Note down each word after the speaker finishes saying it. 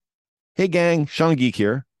Hey gang, Sean Geek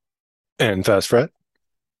here, And Fast Fret.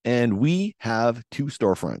 and we have two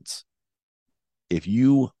storefronts. If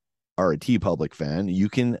you are a T Public fan, you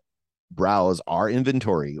can browse our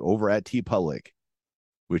inventory over at T Public,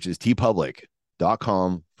 which is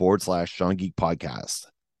tpublic.com/ Sean Geek Podcast.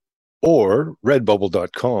 Or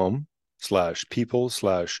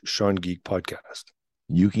redbubble.com/people/Sean Geek Podcast.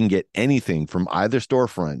 You can get anything from either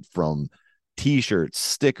storefront, from t-shirts,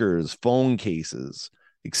 stickers, phone cases,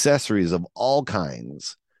 accessories of all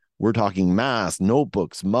kinds. We're talking masks,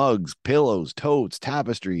 notebooks, mugs, pillows, totes,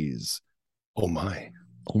 tapestries. Oh my.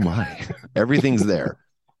 Oh my, everything's there.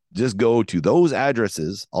 Just go to those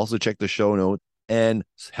addresses. Also, check the show notes and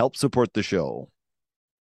help support the show.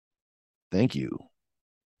 Thank you.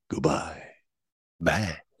 Goodbye.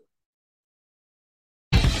 Bye.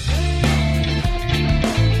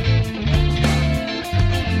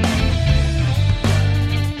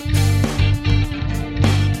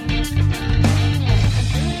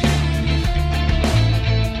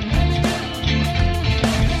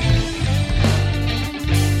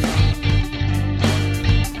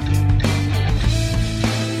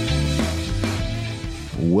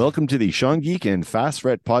 Welcome to the Sean Geek and Fast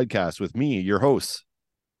Fret podcast with me, your host,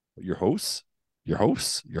 your host, your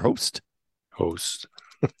host, your host, Host.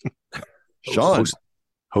 Sean.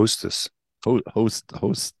 Hostess.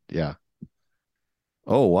 Host. Yeah.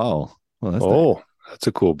 Oh, wow. Well, that's nice. Oh, that's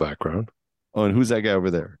a cool background. Oh, and who's that guy over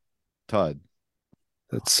there? Todd.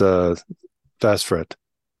 That's Fast Fret.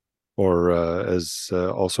 Or as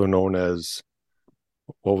also known as,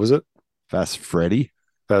 what was it? Fast Freddy.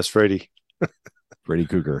 Fast Freddy. Freddy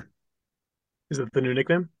Cougar. Is it the new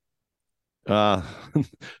nickname? Uh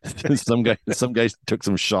some guy took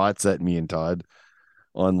some shots at me and Todd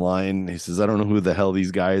online. He says, I don't know who the hell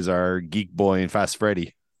these guys are, Geek Boy and Fast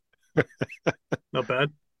Freddy. Not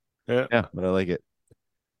bad. Yeah, but I like it.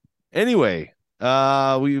 Anyway,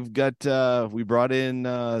 we brought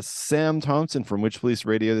in Sam Thompson from Witch Police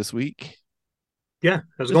Radio this week. Yeah,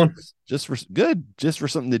 how's it going? Just for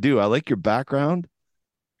something to do. I like your background.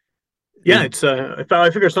 Yeah, it's I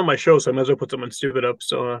figured it's not my show, so I might as well put something stupid up.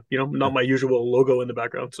 So not my usual logo in the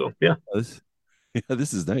background. So yeah,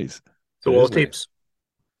 this is nice. the wall of tapes.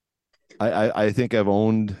 I think I've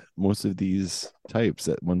owned most of these types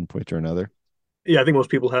at one point or another. Yeah, I think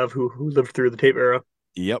most people have who lived through the tape era.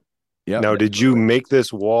 Yep. Yep. Now, did you make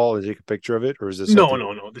this wall and take a picture of it, or is this No,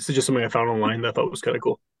 something? no. This is just something I found online that I thought was kind of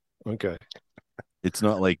cool. Okay. It's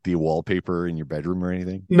not like the wallpaper in your bedroom or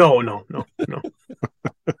anything. No.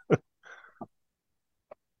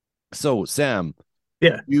 So, Sam,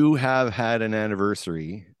 Yeah. you have had an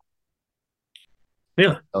anniversary.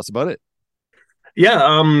 Yeah. Tell us about it. Yeah.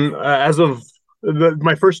 As of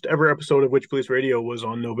my first ever episode of Witch Police Radio was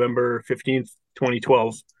on November 15th,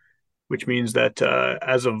 2012, which means that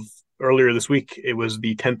as of earlier this week, it was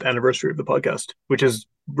the 10th anniversary of the podcast, which is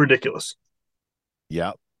ridiculous.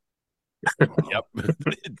 Yep. Yep.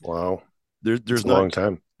 Wow. There's a not long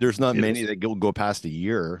time. There's not many that go past a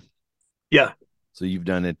year. Yeah. So you've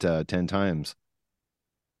done it 10 times.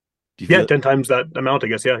 Yeah, 10 times that amount, I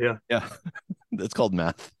guess. Yeah. Yeah. That's called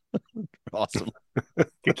math. Awesome.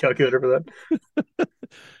 Get calculator for that.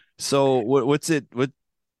 So what's it? What,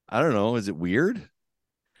 I don't know. Is it weird?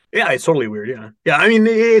 Yeah, it's totally weird. Yeah. I mean,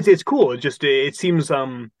 it's cool. It seems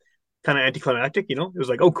kind of anticlimactic. It was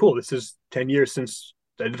like, oh, cool. This is 10 years since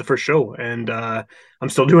I did the first show, and I'm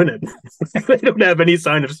still doing it. I don't have any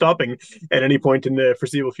sign of stopping at any point in the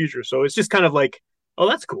foreseeable future. So it's just kind of like, oh,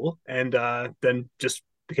 that's cool. And then just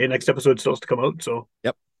okay, next episode still has to come out. So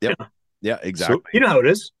Yep. Yeah, exactly. So, you know how it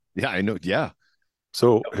is. Yeah, I know. Yeah.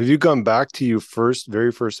 So have you gone back to your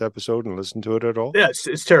very first episode and listened to it at all? Yeah,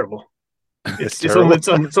 it's terrible. It's terrible. It's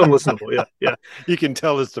unlistenable. Yeah. You can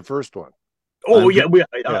tell it's the first one. Oh yeah,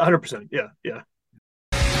 100%. Yeah.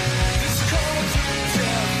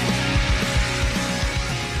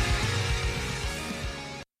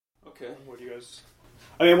 Okay, what do you guys?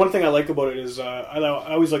 I mean, one thing I like about it is I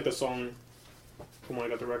always like the song from when I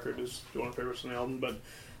got the record. Is one of my favorites on the album. But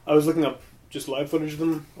I was looking up just live footage of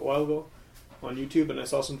them a while ago on YouTube, and I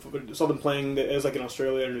saw them playing as like in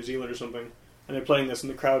Australia or New Zealand or something, and they're playing this, and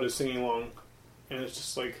the crowd is singing along, and it's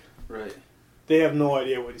just like right. They have no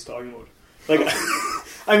idea what he's talking about. Like,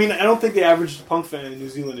 I mean, I don't think the average punk fan in New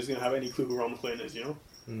Zealand is going to have any clue who Ron McLean is. Definitely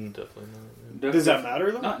not. Yeah. Does that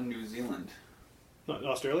matter though? Not in New Zealand. Not in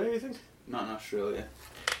Australia, you think? Not in Australia.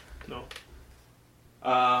 No.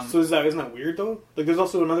 So isn't that weird though? Like, there's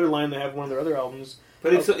also another line they have on one of their other albums.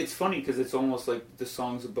 But it's funny because it's almost like the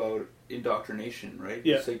song's about indoctrination, right?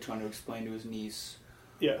 Yeah. It's like trying to explain to his niece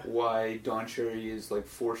Yeah. why Don Cherry is like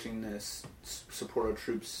forcing this support our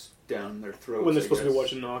troops down their throats. When they're I supposed to be guess.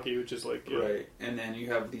 watching hockey, which is like Right, and then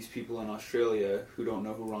you have these people in Australia who don't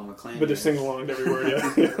know who Ron McLean but they're is. singing along to every word.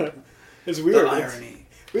 Yeah, it's The weird. irony.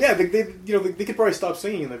 But yeah, they could probably stop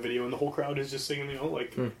singing in that video, and the whole crowd is just singing.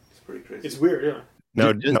 Like It's pretty crazy. it's weird. Yeah.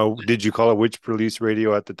 Now, did you call it Witch Police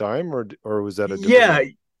Radio at the time, or was that a different Yeah.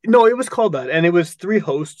 one? No, it was called that, and it was 3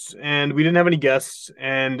 hosts, and we didn't have any guests,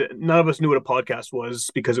 and none of us knew what a podcast was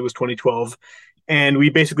because it was 2012, and we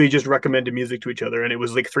basically just recommended music to each other, and it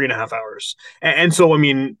was like 3.5 hours, and so I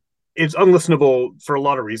mean, it's unlistenable for a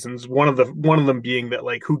lot of reasons. One of them being that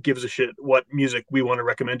like, who gives a shit what music we want to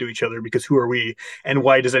recommend to each other, because who are we, and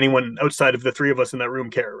why does anyone outside of the 3 of us in that room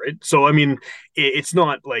care, right? So I mean, it's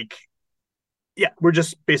not like. Yeah, we're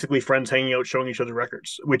just basically friends hanging out, showing each other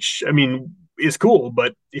records, which I mean is cool.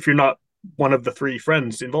 But if you're not one of the 3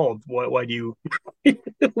 friends involved, why do you?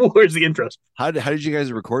 Where's the interest? How did you guys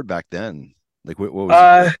record back then? Like what was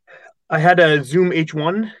it? I had a Zoom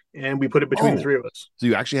H1, and we put it between the Oh. 3 of us. So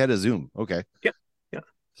you actually had a Zoom? Okay. Yeah.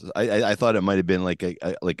 So I thought it might have been like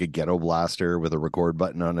a ghetto blaster with a record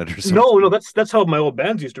button on it or something. No, that's how my old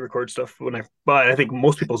bands used to record stuff but I think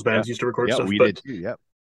most people's bands used to record Yeah, stuff. we but did too. Yeah.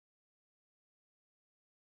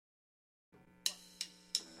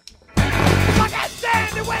 I can't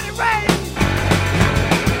stand it when it rains.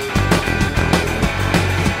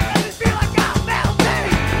 Does it feel like I'm melting?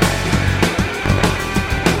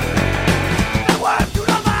 The words do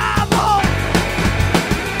not marvel.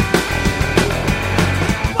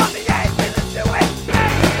 But the aim is to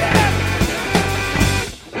escape them.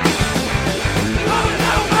 Going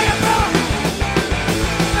out by a road.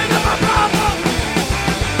 Ain't no problem.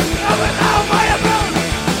 Going out by a road.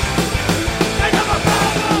 Ain't no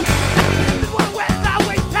problem. This is one wet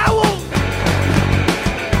highway towel.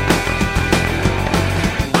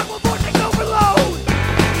 Aqua vortex overload.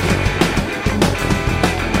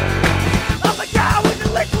 I'm a cow with a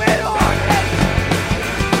liquid organ.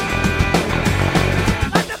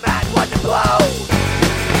 I'm the man what to blow.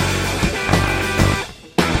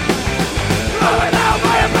 Going out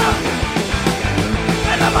by a mouth.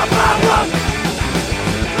 And I'm a problem.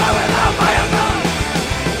 Going out by a mouth.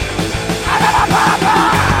 And I'm a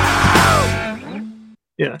problem.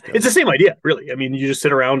 yeah, it's the same idea, really. I mean, you just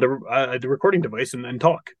sit around the recording device and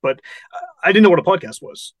talk. But I didn't know what a podcast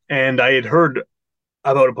was, and I had heard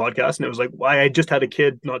about a podcast, and it was like, why I just had a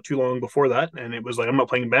kid not too long before that, and it was like, I'm not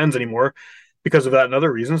playing bands anymore because of that and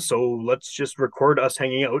other reasons. So let's just record us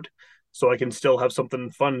hanging out, so I can still have something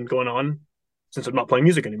fun going on since I'm not playing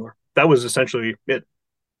music anymore. That was essentially it.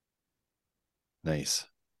 Nice.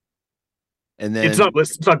 And then It's not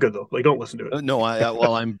good though. Like, don't listen to it. No,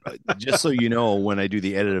 I'm just so you know, when I do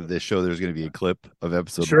the edit of this show, there's going to be a clip of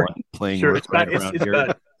episode Sure. 1 playing Sure, right it's bad. around It's here.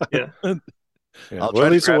 bad. Yeah. Yeah. I'll Well, try at to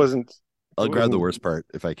least it grab- wasn't. I'll grab the worst part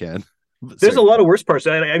if I can. But There's a sorry. lot of worst parts.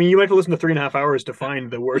 I mean, you might have to listen to 3.5 hours to find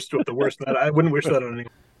the worst of the worst. I wouldn't wish that on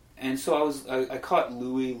anyone. And so I caught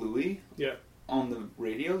Louie Yeah. on the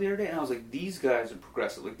radio the other day, and I was like, these guys are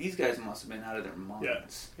progressive. Like, these guys must have been out of their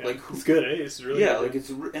minds. Yeah. Like, who, It's good, eh? It's really yeah, good.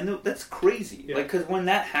 like that's crazy. Yeah. Like, because when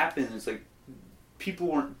that happened, it's like people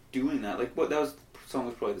weren't doing that. Like, what that was song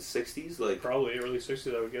was probably the '60s, like Probably early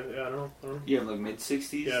 60s, I would guess. Yeah, I don't know. yeah, like mid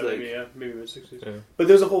 '60s. Yeah, like, maybe mid 60s. Yeah. But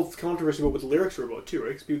there's a whole controversy about what the lyrics were about too,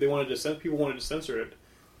 right? Because people wanted to censor it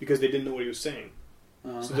because they didn't know what he was saying.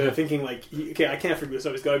 So they're thinking like, okay, I can't figure this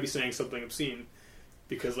out. He's got to be saying something obscene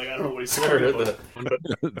because like I don't know what he's saying. About. But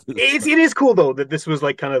it is cool though that this was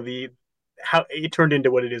like kind of how it turned into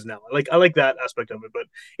what it is now. I like that aspect of it, but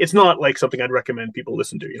it's not like something I'd recommend people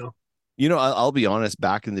listen to. You know, I'll be honest,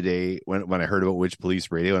 back in the day when I heard about Witch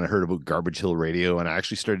Police Radio and I heard about Garbage Hill Radio, and I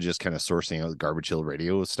actually started just kind of sourcing out Garbage Hill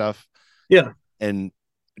Radio stuff. Yeah. And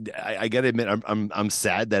I gotta admit, I'm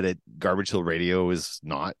sad that Garbage Hill Radio is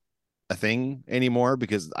not a thing anymore,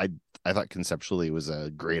 because I thought conceptually it was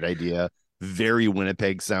a great idea. Very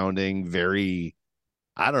Winnipeg sounding, very,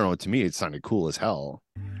 I don't know, to me it sounded cool as hell.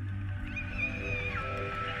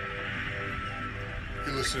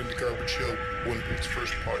 You're listening to Garbage Hill, Winnipeg's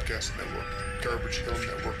first podcast network,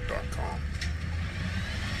 garbagehillnetwork.com.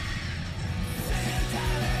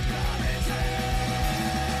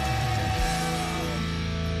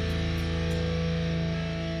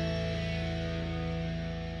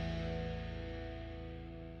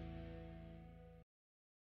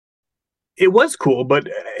 It was cool, but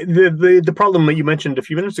the problem that you mentioned a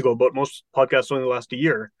few minutes ago about most podcasts only last a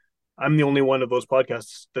year, I'm the only one of those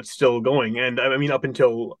podcasts that's still going. And I mean, up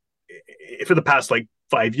until for the past like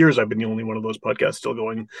 5 years, I've been the only one of those podcasts still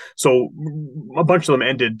going. So a bunch of them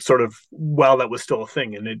ended sort of while that was still a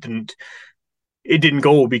thing, and it didn't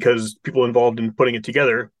go because people involved in putting it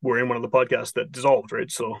together were in one of the podcasts that dissolved, right?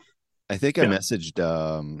 So I think I Yeah. messaged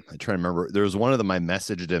I try to remember. There was one of them I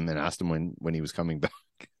messaged him and asked him when he was coming back.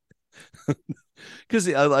 Because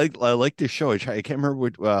I like this show. I can't remember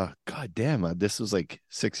what god damn, this was like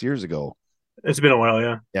 6 years ago. It's been a while,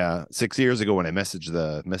 yeah. Yeah, 6 years ago when I messaged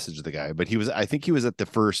the guy. But I think he was at the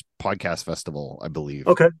first podcast festival, I believe.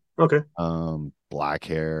 Okay. Okay. Black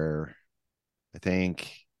hair, I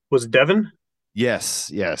think. Was it Devin?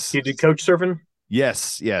 Yes, yes. He did couch surfing?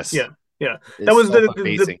 Yes, Yeah. yes. Yeah. That It's was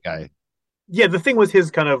self-effacing guy. yeah, the thing was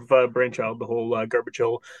his kind of brainchild, the whole Garbage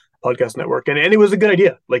Hill podcast network, and it was a good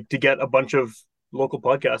idea, like to get a bunch of local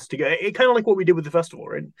podcasts together. It kind of like what we did with the festival,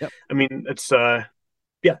 right? Yep. I mean, it's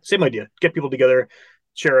yeah, same idea. Get people together,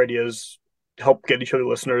 share ideas, help get each other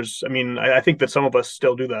listeners. I mean, I think that some of us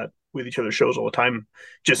still do that with each other's shows all the time,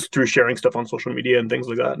 just through sharing stuff on social media and things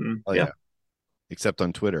like that. And Oh yeah, yeah. Except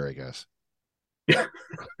on Twitter, I guess. yeah.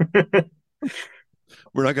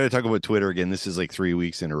 We're not going to talk about Twitter again. This is like 3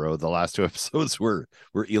 weeks in a row. The last two episodes were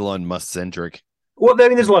Elon Musk centric. Well, I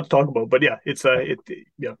mean, there's a lot to talk about, but yeah, it's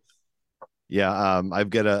yeah. Yeah, I've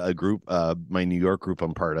got a group, my New York group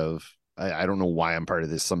I'm part of. I don't know why I'm part of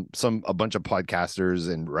this. A bunch of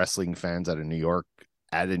podcasters and wrestling fans out of New York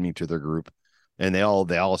added me to their group, and they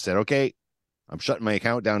all said, "Okay, I'm shutting my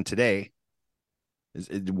account down today.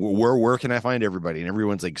 Where can I find everybody?" And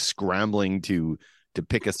everyone's like scrambling to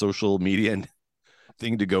pick a social media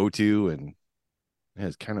thing to go to, and yeah,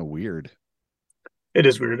 it's kind of weird. It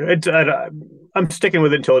is weird. I'm sticking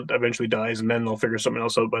with it until it eventually dies, and then I'll figure something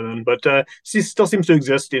else out by then. But it still seems to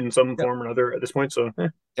exist in some Yep. form or other at this point. So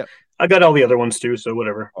Yep. I got all the other ones too. So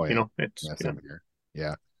whatever. Oh, yeah. You know, it's Yeah, yeah. same here.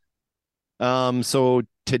 Yeah. So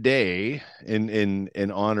today,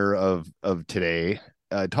 in honor of today,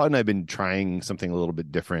 Todd and I have been trying something a little bit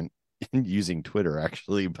different using Twitter,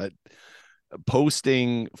 actually, but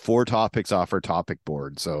posting 4 topics off our topic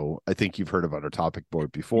board. So I think you've heard about our topic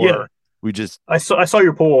board before. Yeah. We just I saw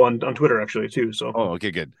your poll on Twitter actually too. So Oh,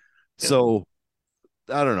 okay, good. Yeah. So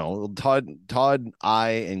I don't know. Todd, I,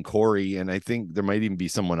 and Corey, and I think there might even be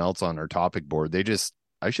someone else on our topic board. I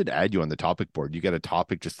should add you on the topic board. You get a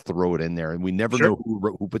topic, just throw it in there, and we never Sure. know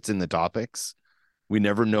who puts in the topics. We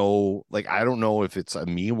never know. Like, I don't know if it's a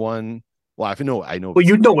me one. Well, I know. Well,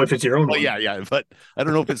 you know if it's your own Well, one. yeah, but I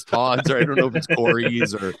don't know if it's Todd's, or I don't know if it's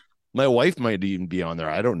Corey's, or my wife might even be on there.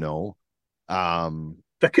 I don't know.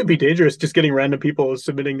 That could be dangerous. Just getting random people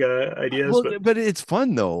submitting ideas. Well, but it's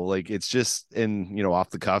fun though. Like, it's just off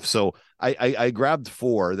the cuff. So I grabbed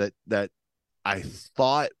 4 that I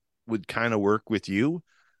thought would kind of work with you,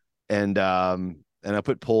 and I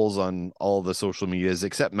put polls on all the social medias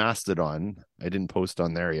except Mastodon. I didn't post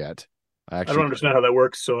on there yet. I don't understand how that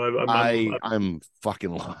works. So I'm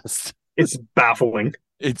fucking lost. It's baffling.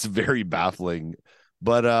 It's very baffling,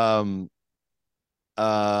 but the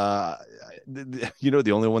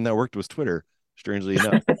only one that worked was Twitter, strangely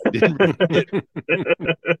enough.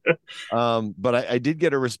 But I did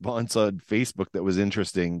get a response on Facebook that was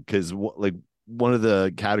interesting, because one of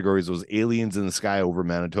the categories was aliens in the sky over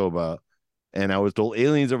Manitoba, and I was told,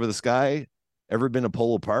 aliens over the sky, ever been to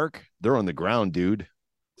Polo Park? They're on the ground, dude.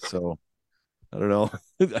 So I don't know.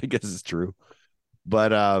 I guess it's true.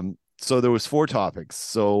 But so there was 4 topics.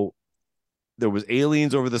 So there was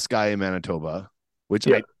aliens over the sky in Manitoba, which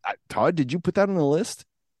Yeah. Todd, did you put that on the list?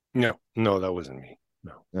 No, that wasn't me.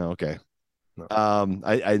 No. Oh, okay. No.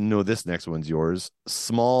 I know this next one's yours.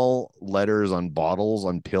 Small letters on bottles,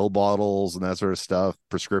 on pill bottles, and that sort of stuff,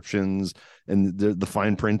 prescriptions, and the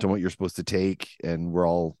fine print on what you're supposed to take. And we're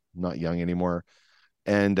all not young anymore.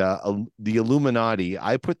 And the Illuminati,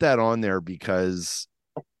 I put that on there because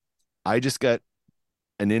I just got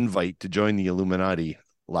an invite to join the Illuminati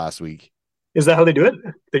last week. Is that how they do it?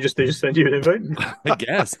 They just send you an invite? I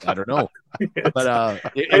guess. I don't know. But I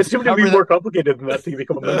assumed it'd be more complicated than that to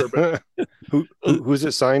become a member. But Who's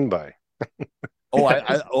it signed by?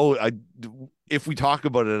 If we talk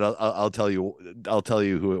about it, I'll tell you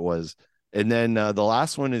who it was. And then the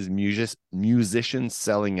last one is musicians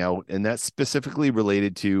selling out, and that's specifically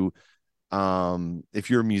related to if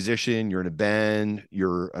you're a musician, you're in a band,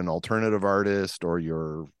 you're an alternative artist, or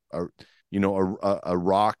you're a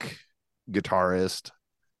rock guitarist,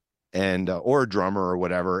 and or a drummer or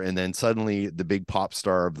whatever, and then suddenly the big pop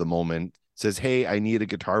star of the moment says, "Hey, I need a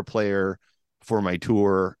guitar player for my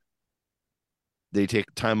tour." They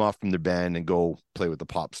take time off from their band and go play with the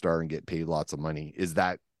pop star and get paid lots of money. Is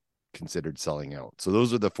that considered selling out? So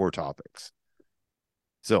those are the 4 topics.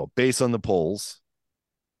 So based on the polls,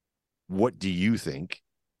 what do you think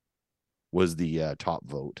was the top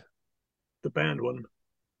vote? the band one.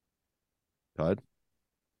 Todd?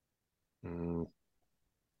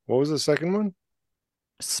 What was the second one?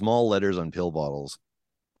 Small letters on pill bottles.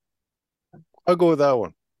 I'll go with that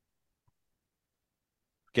one.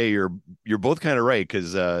 Okay, you're both kind of right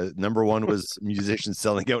because number one was musicians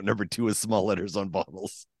selling out. Number two was small letters on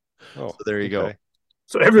bottles. Oh, So there you go. okay.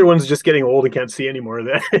 So everyone's just getting old and can't see anymore of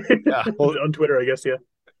that. Yeah. Well, On Twitter, I guess. Yeah.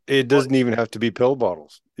 it doesn't even have to be pill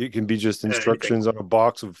bottles. It can be just Anything. instructions on a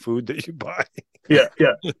box of food that you buy. Yeah.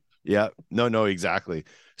 Yeah. Yeah, no, exactly.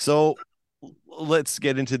 So let's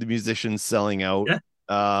get into the musicians selling out.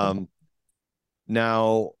 Yeah.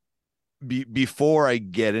 Now, before I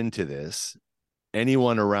get into this,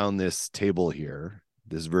 anyone around this table here,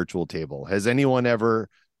 this virtual table, has anyone ever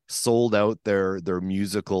sold out their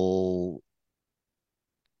musical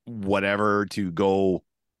whatever to go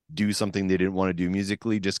do something they didn't want to do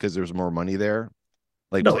musically just because there's more money there?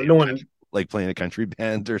 Like No, no one. like playing a country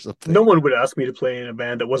band or something. No one would ask me to play in a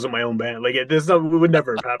band that wasn't my own band. Like it would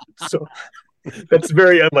never have happened. So that's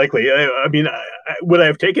very unlikely. I mean, would I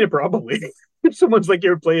have taken it? Probably. If someone's like,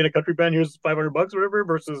 you're playing a country band, here's $500 or whatever,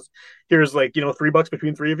 versus here's like, $3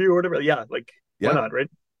 between three of you or whatever. Yeah, like why not, right?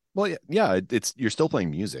 Well, yeah, it's you're still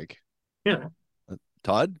playing music. Yeah.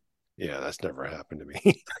 Todd? Yeah, that's never happened to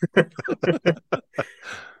me.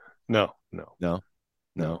 No.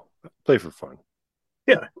 Play for fun.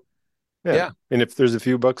 Yeah. Yeah. And if there's a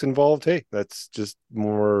few bucks involved, hey, that's just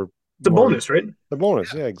more. It's a bonus, right? The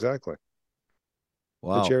bonus. Yeah, exactly.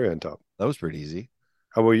 Wow. The cherry on top. That was pretty easy.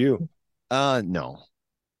 How about you? No.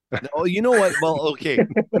 No, you know what? Well, okay.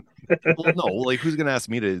 Well, no, like who's gonna ask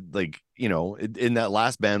me to in that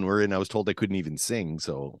last band we're in, I was told I couldn't even sing,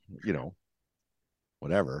 so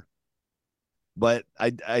whatever. But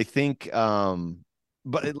I think Todd,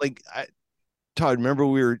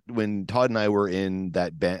 remember when Todd and I were in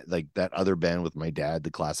that band, like that other band with my dad,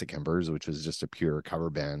 the Classic Embers, which was just a pure cover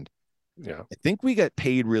band. Yeah. I think we got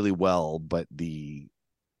paid really well, but the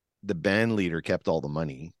band leader kept all the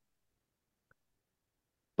money.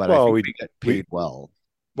 But I think we got paid well.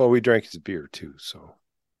 Well, we drank his beer too, so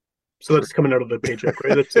that's coming out of the paycheck,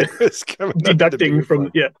 right? That's it's coming deducting from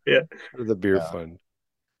the beer fund.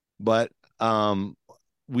 But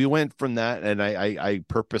we went from that, and I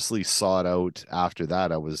purposely sought out after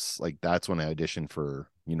that. I was like, that's when I auditioned for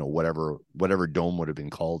whatever dome would have been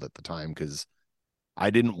called at the time, because I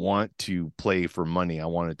didn't want to play for money. I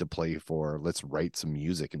wanted to play for, let's write some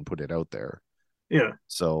music and put it out there. Yeah.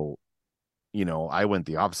 So I went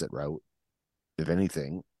the opposite route, if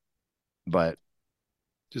anything, but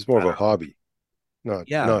just more of a hobby, not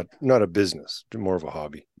a business, more of a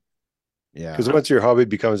hobby. Yeah. Because once your hobby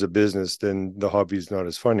becomes a business, then the hobby is not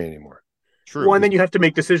as funny anymore. True. Well, and then you have to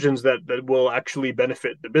make decisions that will actually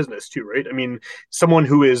benefit the business too, right? I mean, someone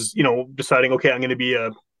who is, deciding, okay, I'm going to be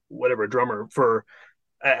a drummer for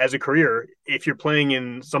as a career. If you're playing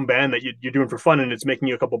in some band that you're doing for fun and it's making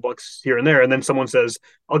you a couple bucks here and there, and then someone says,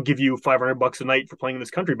 I'll give you $500 a night for playing in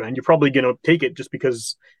this country band, you're probably going to take it just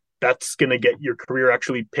because that's going to get your career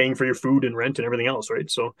actually paying for your food and rent and everything else,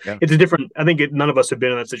 right? So It's a different, I think none of us have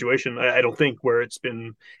been in that situation, I don't think, where it's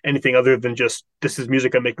been anything other than just, this is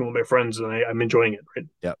music I'm making with my friends and I'm enjoying it, right?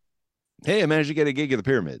 Yeah. Hey, I managed to get a gig at the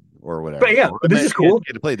Pyramid or whatever. But but this is cool.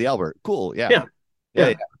 Get to play the Albert. Cool. Yeah.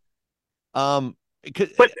 But if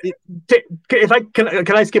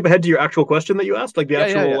can I skip ahead to your actual question that you asked, like the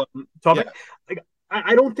actual topic? Yeah. Like,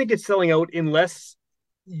 I don't think it's selling out unless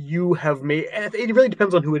you have made. It really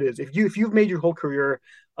depends on who it is. If you've made your whole career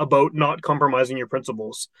about not compromising your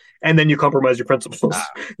principles, and then you compromise your principles,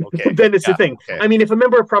 then it's the thing. Okay. I mean, if a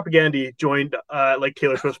member of Propaganda joined like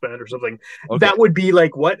Taylor Swift's band or something, that would be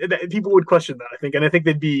like what people would question that, I think, and I think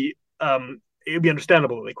they'd be it would be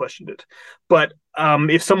understandable that they questioned it. But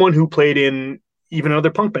if someone who played in even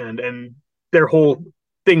another punk band and their whole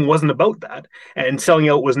thing wasn't about that, and selling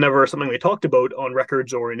out was never something they talked about on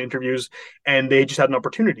records or in interviews, and they just had an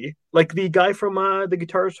opportunity, like the guy from the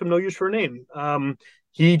guitarist from No Use for a Name,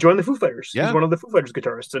 he joined the Foo Fighters. He's one of the Foo Fighters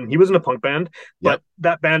guitarists, and he was in a punk band, but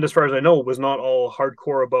that band, as far as I know, was not all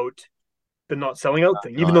hardcore about the not selling out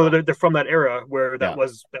thing, even though they're from that era where that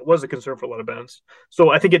was a concern for a lot of bands.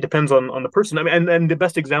 So I think it depends on the person. I mean, and the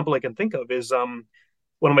best example I can think of is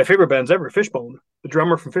one of my favorite bands ever, Fishbone. The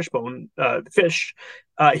drummer from Fishbone, Fish,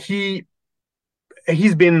 he's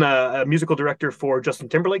been a musical director for Justin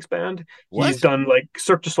Timberlake's band. What? He's done like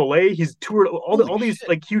Cirque du Soleil. He's toured all these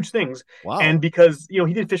like huge things. Wow. And because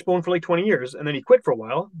he did Fishbone for like 20 years, and then he quit for a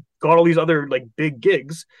while, got all these other like big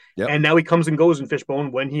gigs, and now he comes and goes in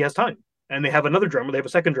Fishbone when he has time. And they have another drummer. They have a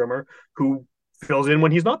second drummer who fills in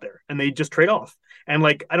when he's not there, and they just trade off. And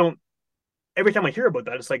like every time I hear about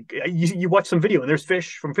that, it's like you watch some video and there's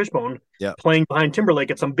Fish from Fishbone playing behind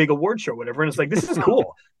Timberlake at some big award show or whatever, and it's like, this is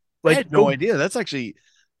cool. Like, I had no idea. That's actually,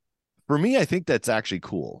 for me, I think that's actually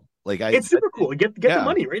cool. Like It's super cool. Get the yeah.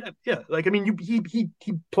 money, right? Yeah. Like I mean, he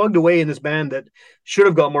plugged away in this band that should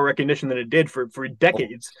have got more recognition than it did for Oh,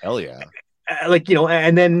 decades. hell yeah. Like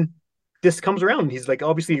and then this comes around. He's like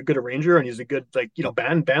obviously a good arranger and he's a good like Yep.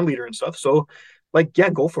 band leader and stuff. So like yeah,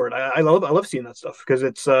 go for it. I love seeing that stuff because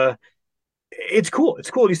it's cool.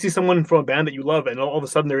 It's cool. You see someone from a band that you love, and all of a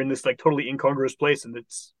sudden they're in this like totally incongruous place, and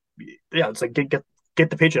it's like get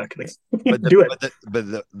the paycheck, like, But do it.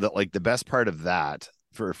 the like the best part of that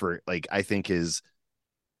for like I think is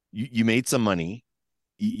you made some money,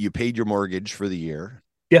 you paid your mortgage for the year,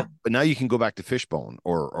 Yeah, but now you can go back to Fishbone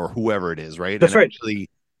or whoever it is, right? that's And right. actually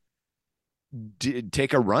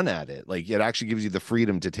take a run at it. Like it actually gives you the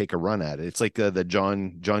freedom to take a run at it. It's like the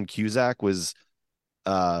John Cusack was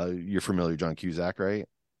you're familiar with John Cusack, right?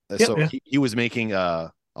 Yeah, So yeah, he was making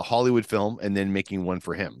a Hollywood film and then making one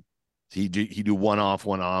for him. So he do one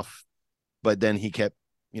off, but then he kept,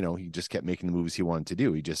 he just kept making the movies he wanted to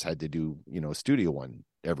do. He just had to do, a studio one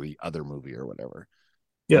every other movie or whatever.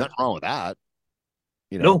 yeah. Nothing wrong with that,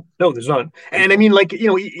 No, there's not. And I mean, like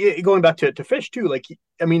going back to Fish too. Like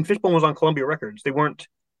I mean, Fishbone was on Columbia Records. They weren't,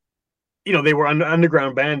 they were an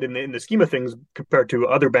underground band in the scheme of things compared to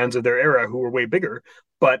other bands of their era who were way bigger.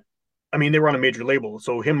 But I mean, they were on a major label.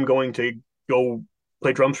 So him going to go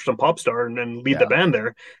play drums for some pop star and then lead the Yeah. band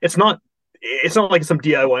there, it's not like some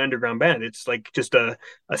DIY underground band. It's like just a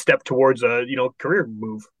step towards a career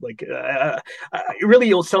move. Like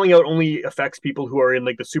really, selling out only affects people who are in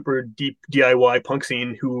like the super deep DIY punk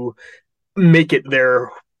scene who make it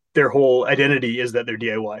their whole identity is that they're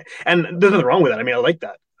DIY. And there's nothing wrong with that. I mean, I like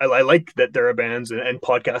that. I like that there are bands and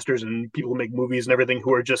podcasters and people who make movies and everything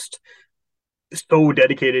who are just so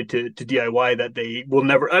dedicated to DIY that they will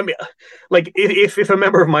never. I mean, like if a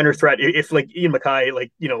member of Minor Threat, if like Ian MacKaye,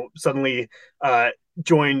 like suddenly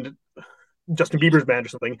joined Justin Bieber's band or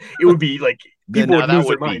something, it would be like Then people now would that lose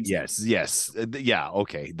their would be minds. yes, yeah,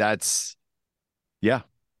 okay, that's yeah.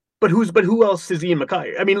 But who else is Ian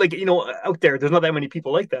MacKaye? I mean, like out there's not that many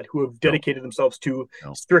people like that who have No, dedicated themselves to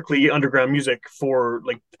no. strictly underground music for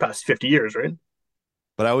like the past 50 years, right?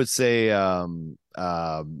 But I would say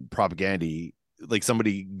Propaganda, like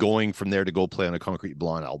somebody going from there to go play on a Concrete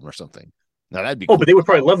Blonde album or something. Now that'd be Oh, cool. but they would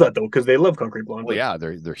probably love that though because they love Concrete Blonde. Well, yeah,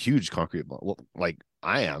 they're huge Concrete Blonde. Well, like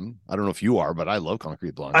I am. I don't know if you are, but I love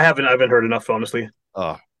Concrete Blonde. I haven't heard enough, honestly.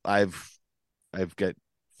 I've got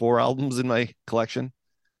 4 albums in my collection.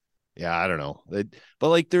 Yeah, I don't know. But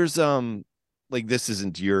like there's like this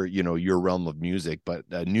isn't your realm of music, but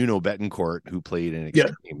Nuno Betancourt, who played in Yeah.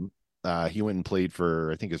 Extreme, he went and played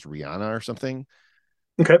for I think it's Rihanna or something.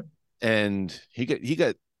 Okay. And he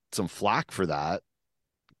got some flack for that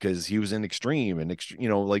because he was in Extreme and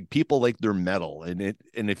like people like their metal and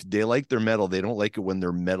if they like their metal, they don't like it when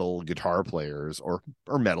they're metal guitar players or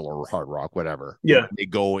metal or hard rock, whatever. Yeah. They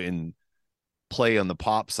go and play on the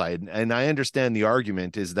pop side. And I understand the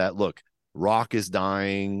argument is that look, rock is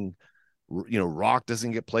dying. Rock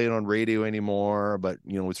doesn't get played on radio anymore, but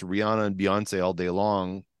it's Rihanna and Beyonce all day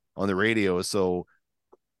long on the radio. So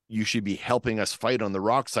you should be helping us fight on the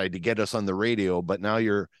rock side to get us on the radio. But now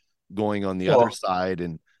you're going on the other side.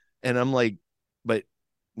 And I'm like, but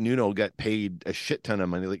Nuno got paid a shit ton of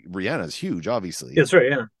money. Like Rihanna's huge, obviously. That's right.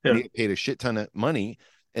 Yeah. And he paid a shit ton of money.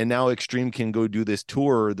 And now Extreme can go do this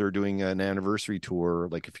tour. They're doing an anniversary tour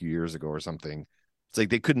like a few years ago or something. It's like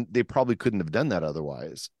they probably couldn't have done that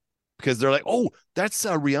otherwise because they're like, oh, that's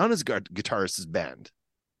Rihanna's guitarist's band.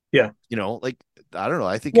 Yeah. Like, I don't know.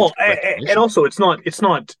 I think, and also it's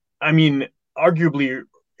not, I mean, arguably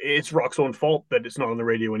it's Rock's own fault that it's not on the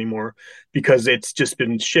radio anymore because it's just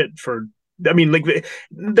been shit for, I mean, like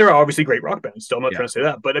there are obviously great rock bands still. I'm not trying to say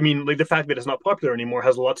that, but I mean, like the fact that it's not popular anymore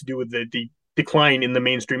has a lot to do with the decline in the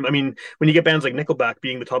mainstream. I mean, when you get bands like Nickelback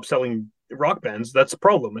being the top selling rock bands, that's a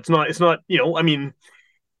problem. It's not, I mean,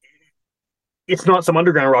 it's not some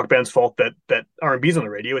underground rock band's fault that R&B's on the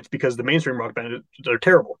radio. It's because the mainstream rock bands are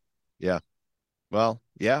terrible. Yeah. Well,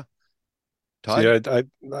 yeah. Todd? Yeah,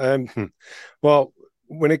 I'm well,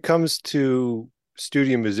 when it comes to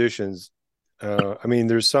studio musicians, I mean,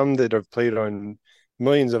 there's some that have played on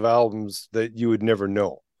millions of albums that you would never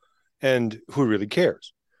know, and who really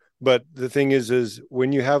cares? But the thing is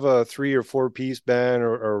when you have a 3 or 4 piece band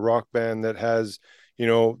or a rock band that has,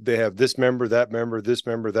 they have this member, that member, this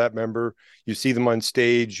member, that member, you see them on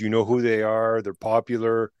stage, you know who they are, they're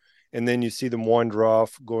popular, and then you see them wander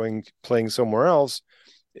off playing somewhere else.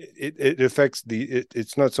 It affects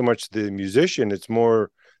it's not so much the musician, it's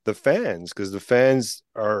more the fans, because the fans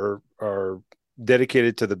are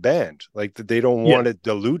dedicated to the band, like that they don't want it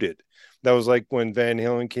diluted. That was like when Van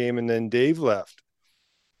Halen came and then Dave left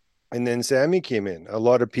and then Sammy came in. A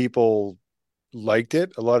lot of people liked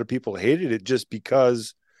it. A lot of people hated it just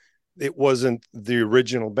because it wasn't the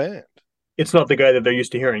original band. It's not the guy that they're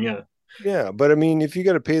used to hearing. Yeah. Yeah, but I mean, if you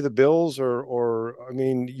got to pay the bills, or I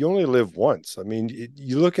mean, you only live once. I mean,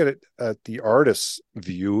 you look at it at the artist's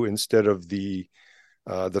view instead of the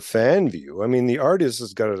fan view. I mean, the artist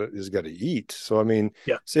has got to eat. So I mean,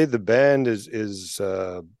 Yeah. say the band is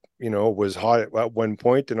was hot at one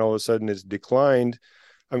point and all of a sudden it's declined.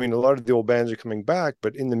 I mean, a lot of the old bands are coming back,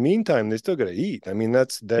 but in the meantime, they still got to eat. I mean,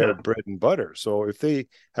 that's their bread and butter. So if they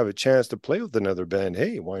have a chance to play with another band,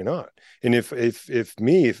 hey, why not? And if I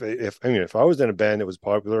was in a band that was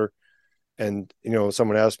popular, and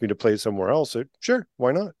someone asked me to play somewhere else, sure,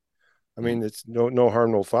 why not? I mean, it's no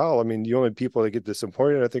harm, no foul. I mean, the only people that get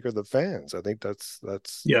disappointed, I think, are the fans. I think that's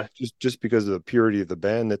Yeah. just because of the purity of the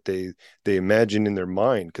band that they imagine in their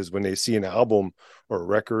mind. Because when they see an album or a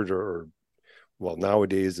record or well,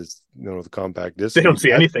 nowadays it's the compact disc. They don't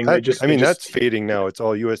see anything. That's fading now. It's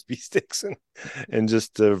all USB sticks and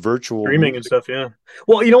just virtual streaming and stuff. Yeah.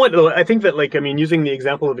 Well, you know what though? I think that using the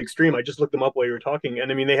example of Extreme, I just looked them up while you were talking,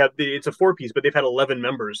 and I mean it's a 4-piece, but they've had 11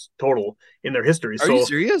 members total in their history. Are you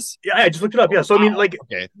serious? Yeah, I just looked it up. Yeah. So I mean,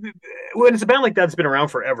 okay. When it's a band like that, it's been around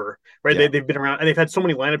forever, right? Yeah. They've been around and they've had so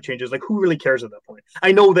many lineup changes. Like, who really cares at that point?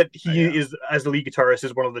 I know that he is, as the lead guitarist,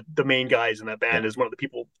 is one of the main guys in that band, is one of the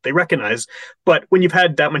people they recognize. But when you've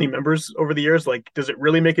had that many members over the years, does it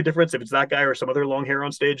really make a difference if it's that guy or some other long hair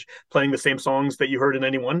on stage playing the same sonons that you heard in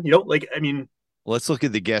anyone? I mean, let's look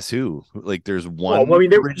at the Guess Who. There's one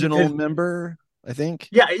original member, I think.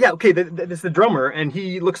 Yeah, okay. That's the drummer, and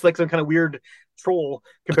he looks like some kind of weird troll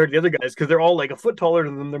compared to the other guys because they're all like a foot taller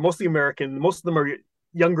than them. They're mostly American. Most of them are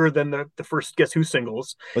younger than the first Guess Who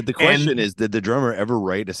singles. But the question is, did the drummer ever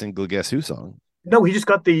write a single Guess Who song? No, he just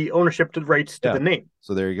got the ownership to the rights to the name.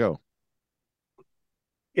 So there you go.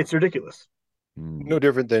 It's ridiculous. No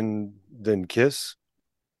different than Kiss.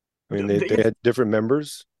 I mean, they had different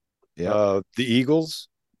members. Yeah. The Eagles,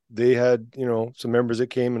 they had some members that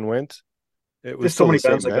came and went. It was There's so many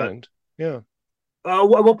bands like that. Yeah.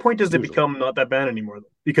 What point does it become not that band anymore? Though?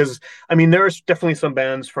 Because I mean, there's definitely some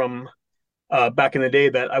bands from back in the day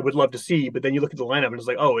that I would love to see, but then you look at the lineup and it's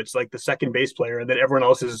like, oh, it's like the second bass player, and then everyone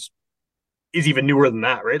else is even newer than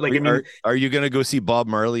that, right? Are you going to go see Bob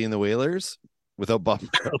Marley and the Wailers without Bob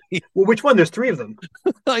Marley? Well, which one? There's 3 of them.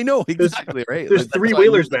 I know exactly, right? There's 3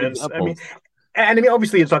 Wailers bands. I mean,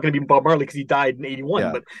 obviously, it's not going to be Bob Marley because he died in '81.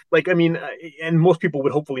 Yeah. But and most people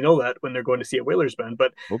would hopefully know that when they're going to see a Wailers band.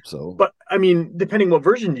 But hope so. But I mean, depending what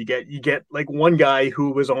version you get like one guy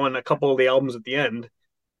who was on a couple of the albums at the end,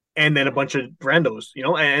 and then a bunch of randos,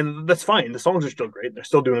 and that's fine. The songs are still great. They're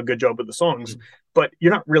still doing a good job with the songs, but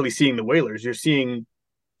you're not really seeing the Wailers. You're seeing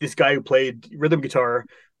this guy who played rhythm guitar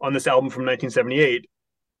on this album from 1978,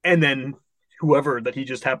 and then whoever that he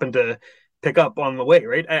just happened to pick up on the way,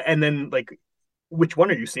 right? And then which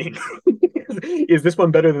one are you seeing? Is this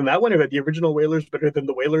one better than that one? Or the original Wailers better than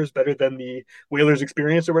the Wailers, better than the Wailers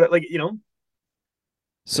experience, or whatever?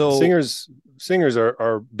 So singers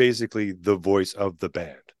are basically the voice of the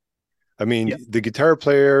band. I mean, the guitar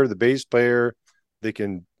player, the bass player, they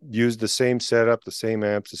can use the same setup, the same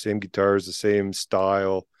amps, the same guitars, the same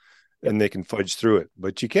style, and they can fudge through it.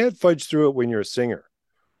 But you can't fudge through it when you're a singer.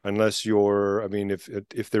 Unless you're, I mean,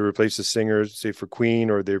 if they replace a singer, say for Queen,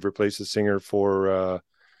 or they've replaced a singer for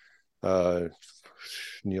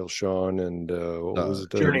Neil Sean and what was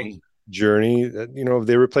it? Journey. If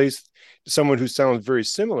they replace someone who sounds very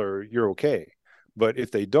similar, you're okay. But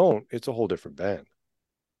if they don't, it's a whole different band.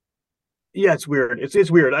 Yeah, it's weird. It's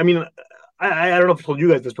weird. I mean, I don't know if I told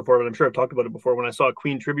you guys this before, but I'm sure I've talked about it before. When I saw a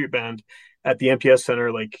Queen tribute band at the MPS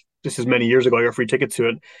Center, just as many years ago, I got free tickets to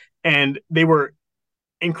it, and they were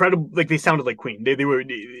incredible. They sounded like Queen. They were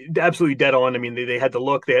absolutely dead on. I mean, they had the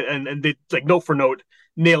look. They had, and they note for note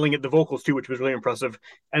nailing it, the vocals too, which was really impressive.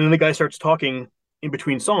 And then the guy starts talking in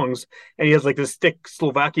between songs, and he has this thick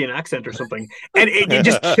Slovakian accent or something, and it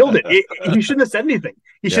just killed it. He shouldn't have said anything.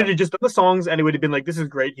 He should have just done the songs, and it would have been this is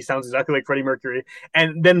great. He sounds exactly like Freddie Mercury.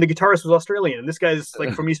 And then the guitarist was Australian, and this guy's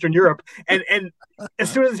from Eastern Europe. And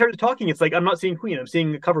as soon as they started talking, it's I'm not seeing Queen. I'm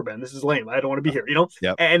seeing a cover band. This is lame. I don't want to be here.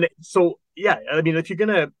 Yep. And so I mean, if you're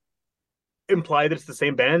gonna imply that it's the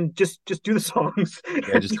same band, just do the songs.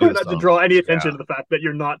 Just try not to draw any attention to the fact that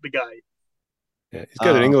you're not the guy. Yeah, he's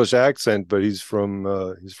got an English accent, but he's from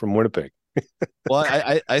Winnipeg. Well,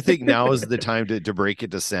 I think now is the time to break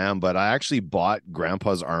it to Sam, but I actually bought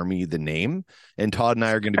Grandpa's Army, the name, and Todd and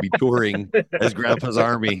I are going to be touring as Grandpa's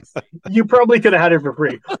Army. You probably could have had it for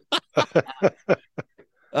free.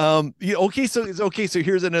 So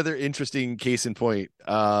here's another interesting case in point.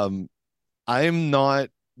 I'm not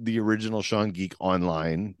the original Sean Geek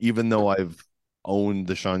online, even though I've owned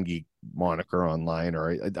the Sean Geek moniker online,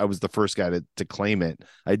 or I was the first guy to claim it.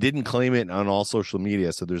 I didn't claim it on all social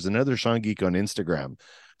media. So there's another Sean Geek on Instagram.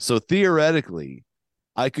 So theoretically,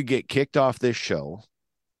 I could get kicked off this show.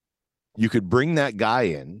 You could bring that guy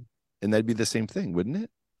in, and that'd be the same thing, wouldn't it?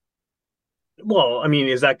 Well, I mean,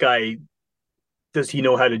 is that guy? Does he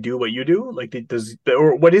know how to do what you do? Like,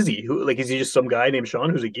 or what is he? Who, like, is he just some guy named Sean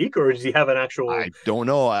who's a geek, or does he have an actual? I don't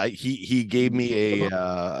know. He gave me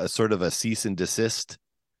a sort of a cease and desist.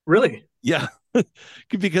 Really? Yeah,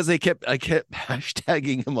 because I kept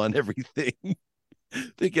hashtagging him on everything.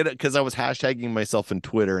 They get it because I was hashtagging myself on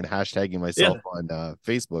Twitter and hashtagging myself on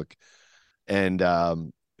Facebook,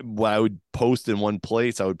 and when I would post in one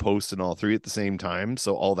place, I would post in all three at the same time.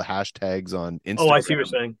 So all the hashtags on Instagram Oh, I see what you're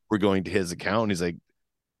saying. were going to his account.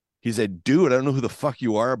 He said, dude, I don't know who the fuck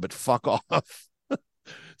you are, but fuck off.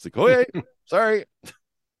 It's like, okay, sorry.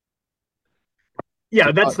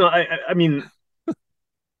 Yeah, that's not. I mean, I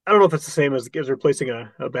don't know if it's the same as replacing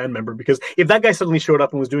a band member, because if that guy suddenly showed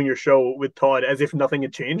up and was doing your show with Todd as if nothing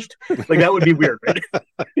had changed, like that would be weird, right?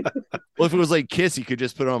 Well, if it was like Kiss, you could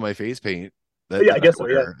just put on my face paint. Yeah, I guess so.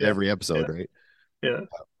 Yeah, every episode, right? Yeah.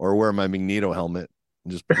 Or wear my Magneto helmet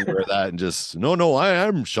and just wear that and just no,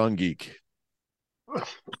 I'm Sean Geek.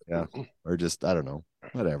 Yeah, or just I don't know,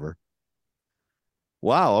 whatever.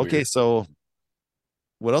 Wow. Okay, Weird. so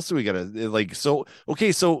what else do we gotta like? So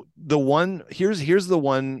okay, so the one here's the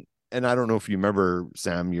one, and I don't know if you remember,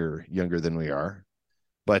 Sam. You're younger than we are,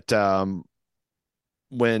 but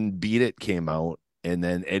when Beat It came out, and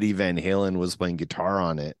then Eddie Van Halen was playing guitar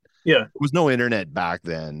on it. Yeah. There was no internet back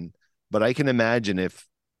then, but I can imagine if,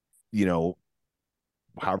 you know,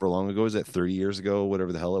 however long ago is it, 30 years ago,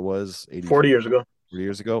 whatever the hell it was, 40 years ago. 40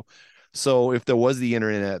 years ago. So if there was the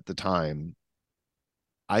internet at the time,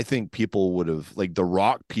 I think people would have, like the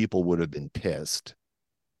rock people would have been pissed.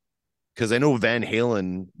 Because I know Van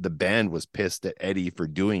Halen, the band, was pissed at Eddie for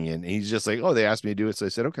doing it. And he's just like, oh, they asked me to do it. So I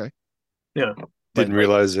said, okay. Yeah. Didn't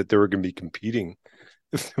realize that they were going to be competing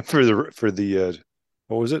for the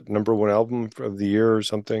what was it, #1 album of the year or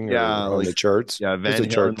something? Yeah, or on the charts. Yeah, Van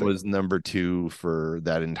chart Halen was #2 for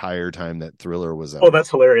that entire time that Thriller was out. Oh, that's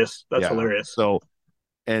hilarious. That's Yeah. hilarious. So,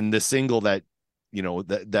 and the single that, you know,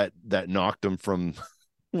 that knocked him from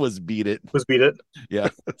was Beat It. Was Beat It. Yeah.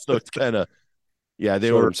 So it's kind of, yeah, they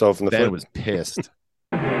Shot were, himself in the band foot. was pissed.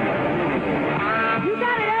 You got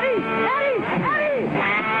it, Eddie! Eddie!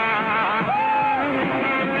 Eddie!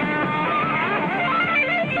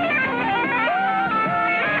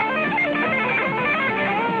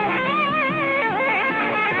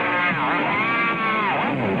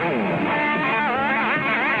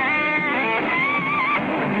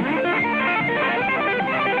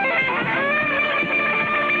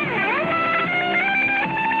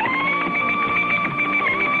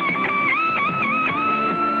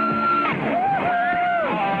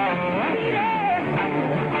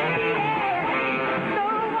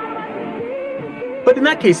 But in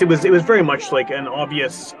that case, it was very much like an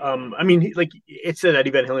obvious. I mean, like it said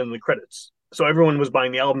Eddie Van Halen in the credits, so everyone was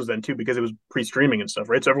buying the albums then too, because it was pre-streaming and stuff,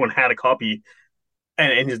 right? So everyone had a copy,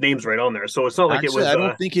 and his name's right on there. So it's not like Actually, it was. I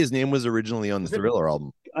don't think his name was originally on the is it? Thriller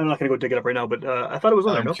album. I'm not going to go dig it up right now, but I thought it was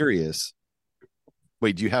on there. I'm No, curious.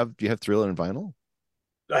 Wait, do you have Thriller and vinyl?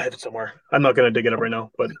 I have it somewhere. I'm not going to dig it up right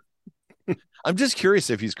now, but I'm just curious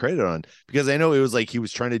if he's credited on, because I know it was like he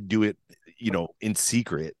was trying to do it, you know, in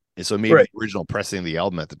secret. And so maybe Right. the original pressing of the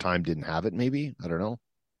album at the time didn't have it, maybe. I don't know.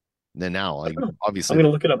 And then now, like, don't know. obviously, I'm going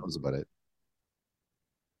to look it up. knows about it.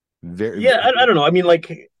 Very, Yeah, I don't know. I mean,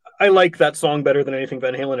 like I like that song better than anything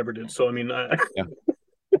Van Halen ever did. So I mean, Yeah.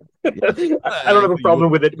 I don't have a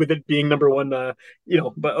problem with it being #1, you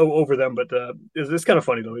know, but over them. But it's kind of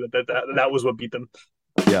funny though that was what beat them.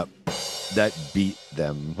 Yeah, that beat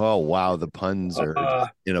them. Oh wow, the puns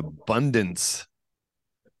are in abundance.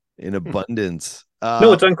 In abundance.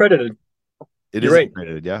 No, it's uncredited. It You're is right.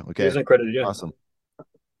 uncredited. Yeah. It Okay. is uncredited. Yeah, Awesome.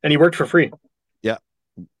 and he worked for free.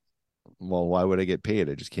 Well, why would I get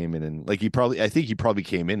paid? I just came in and like I think he probably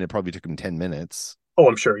came in. It probably took him 10 minutes. Oh,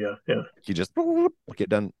 I'm sure. Yeah, yeah. He just get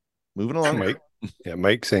done. Moving along.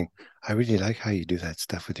 Mike saying, I really like how you do that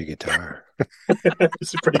stuff with your guitar.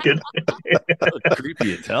 This is pretty good.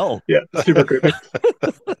 Creepy as hell. Yeah, super creepy.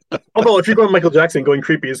 Although, if you're going Michael Jackson, going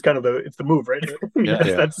creepy is kind of the move, right? I mean, Yeah.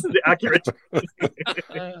 that's accurate.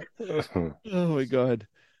 Oh my god.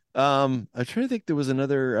 I'm trying to think there was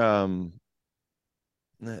another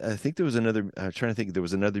I think there was another I'm trying to think there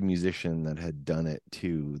was another musician that had done it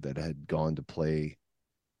too, that had gone to play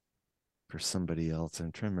for somebody else.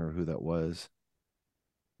 I'm trying to remember who that was.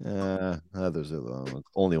 Those are the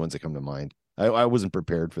only ones that come to mind. I wasn't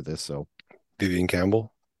prepared for this, so Vivian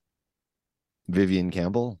Campbell. Vivian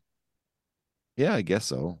Campbell. Yeah, I guess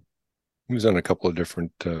so. He was on a couple of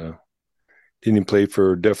different. Didn't he play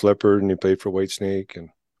for Def Leppard and he played for Whitesnake? And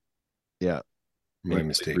Yeah, am I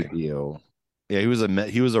mistaken? Yeah, he was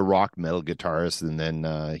a rock metal guitarist, and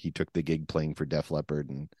then he took the gig playing for Def Leppard,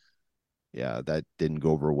 and yeah, that didn't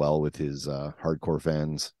go over well with his hardcore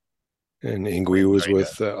fans. And Yngwie was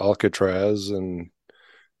with Alcatraz, and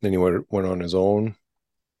then he went on his own.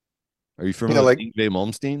 Are you familiar with Yngwie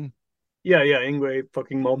Malmsteen? Yeah, Yngwie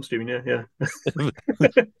fucking Malmsteen, yeah.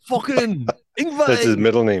 Fucking Yngwie. That's his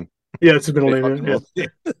middle name. Yeah, it's his middle name. Yeah.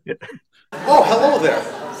 Oh, hello there.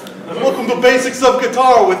 Welcome to Basics of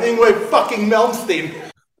Guitar with Yngwie fucking Malmsteen.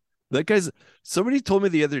 That guy's. Somebody told me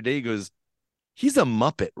the other day. He goes, he's a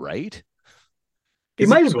Muppet, right? He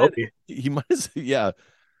might as well be. He might as, yeah.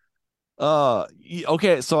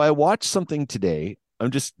 Okay, so I watched something today.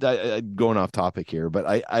 I'm just going off topic here,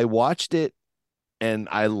 but I watched it and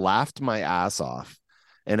I laughed my ass off,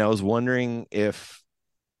 and I was wondering if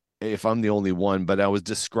I'm the only one, but I was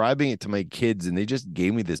describing it to my kids and they just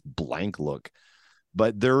gave me this blank look.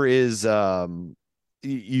 But there is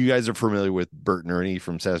you guys are familiar with Bert and Ernie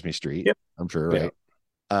from Sesame Street. Yep. I'm sure, right?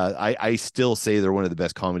 I still say they're one of the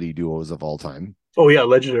best comedy duos of all time. Oh yeah,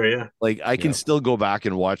 legendary, yeah. Like I can still go back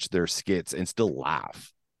and watch their skits and still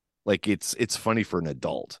laugh. Like it's funny for an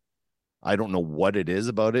adult. I don't know what it is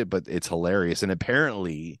about it, but it's hilarious. And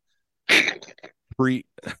apparently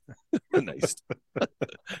nice.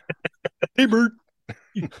 Hey Bert.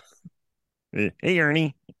 Hey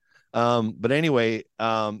Ernie. But anyway,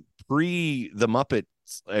 pre the Muppets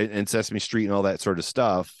and Sesame Street and all that sort of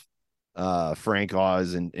stuff, Frank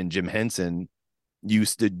Oz and Jim Henson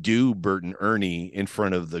used to do Bert and Ernie in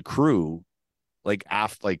front of the crew,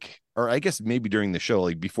 or I guess maybe during the show,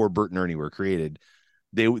 like before Bert and Ernie were created,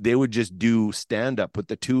 they would just do stand up with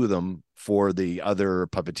the two of them for the other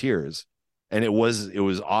puppeteers, and it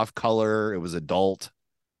was off color, it was adult,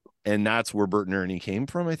 and that's where Bert and Ernie came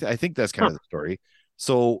from. I think that's kind of the story.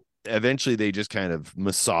 So eventually they just kind of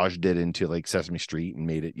massaged it into like Sesame Street and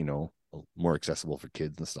made it, more accessible for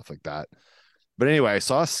kids and stuff like that. But anyway, I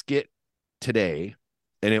saw a skit today,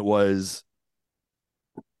 and it was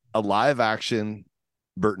a live action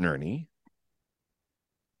Bert and Ernie,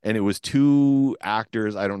 and it was two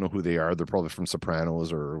actors. I don't know who they are. They're probably from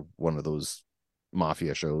Sopranos or one of those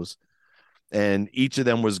mafia shows, and each of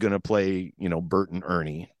them was going to play Bert and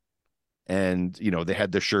Ernie, and they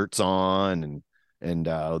had their shirts on, and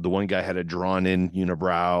the one guy had a drawn in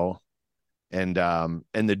unibrow, and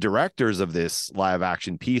the directors of this live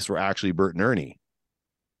action piece were actually Bert and Ernie.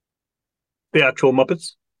 The actual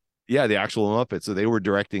Muppets? Yeah, the actual Muppets. So they were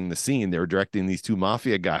directing the scene. They were directing these two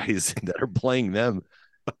mafia guys that are playing them.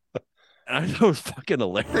 I thought it was fucking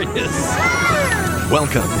hilarious.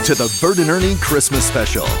 Welcome to the Bert and Ernie Christmas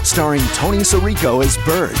Special, starring Tony Sirico as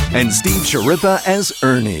Bert and Steve Sharippa as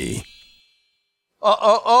Ernie.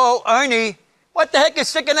 Oh, Ernie, what the heck is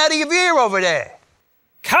sticking out of your ear over there?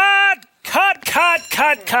 Cut! What?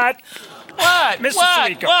 Mr.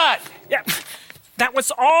 Sirico. What? Yeah, that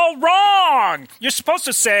was all wrong. You're supposed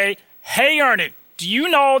to say, hey, Ernie, do you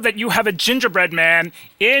know that you have a gingerbread man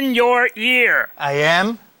in your ear? I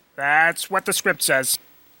am? That's what the script says.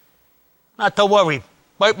 Not to worry.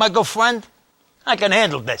 Bert, my good friend, I can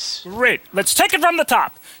handle this. Great. Let's take it from the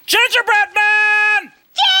top. Gingerbread man!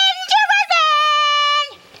 Gingerbread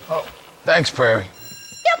man! Oh, thanks, Prairie.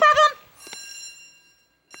 No problem.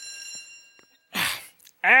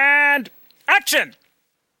 And action!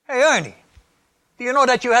 Hey, Ernie, do you know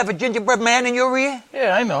that you have a gingerbread man in your ear?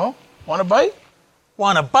 Yeah, I know. Want a bite?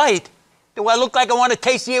 Want a bite? Do I look like I want to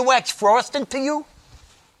taste the earwax frosting to you?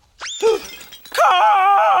 What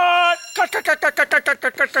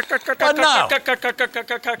now?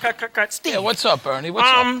 Steve. Yeah, what's up, Ernie? What's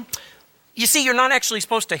up? You see, you're not actually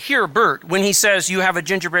supposed to hear Bert when he says you have a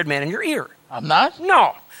gingerbread man in your ear. I'm not?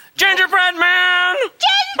 No. Gingerbread man! Gingerbread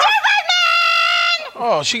man!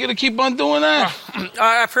 Oh, she gonna keep on doing that?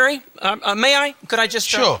 Prairie, may I? Could I just...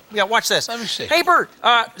 Sure. Yeah, watch this. Let me see. Hey, Bert,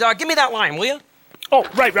 give me that line, will you? Oh,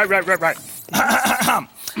 right.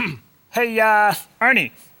 Hey,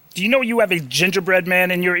 Ernie, do you know you have a gingerbread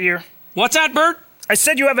man in your ear? What's that, Bert? I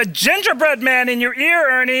said you have a gingerbread man in your ear,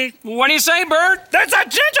 Ernie. What do you say, Bert? There's a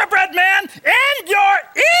gingerbread man in your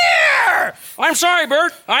ear! I'm sorry,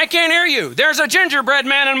 Bert. I can't hear you. There's a gingerbread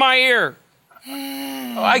man in my ear.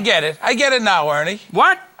 Oh, I get it. I get it now, Ernie.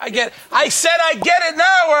 What? I said I get it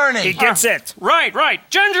now, Ernie. He gets it. Right.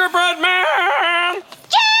 Gingerbread man!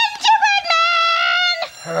 Gingerbread man!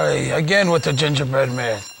 Hey, again with the gingerbread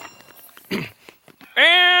man.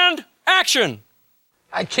 And action!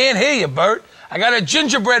 I can't hear you, Bert. I got a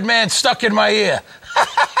gingerbread man stuck in my ear.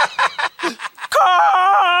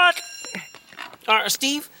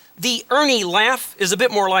 Steve, the Ernie laugh is a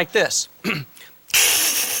bit more like this.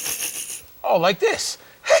 Oh, like this?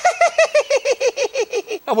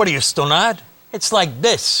 Oh, what are you, stonad? It's like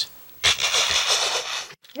this.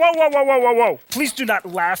 Whoa, whoa, whoa, whoa, whoa, whoa. Please do not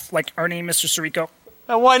laugh like Ernie, Mr. Sirico.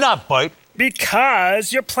 Why not, Bert?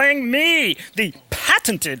 Because you're playing me. The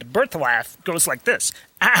patented Bert laugh goes like this.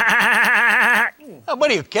 Oh, what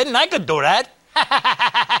are you kidding? I could do that.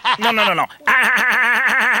 No.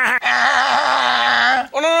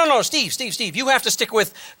 Oh, no, Steve. You have to stick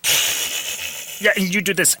with... Yeah, and you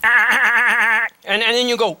do this. And then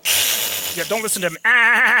you go... Yeah, don't listen to him.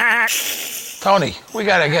 Tony, we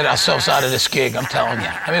got to get ourselves out of this gig, I'm telling you.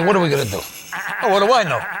 I mean, what are we going to do? Oh, what do I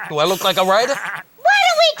know? Do I look like a writer? Why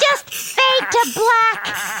don't we just fade to black?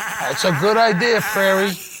 That's a good idea,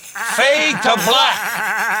 Prairie. Fade to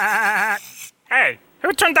black. Hey,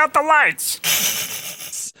 who turned out the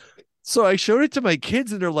lights? So I showed it to my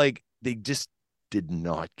kids and they're like, they just did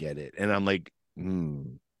not get it. And I'm like,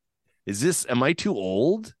 am I too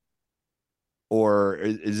old? Or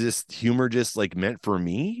is this humor just like meant for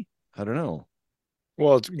me? I don't know.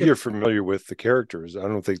 Well, you're familiar with the characters. I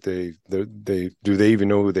don't think they even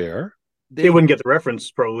know who they are? They wouldn't get the reference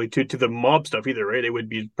probably to the mob stuff either, right? It would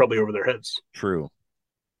be probably over their heads. True.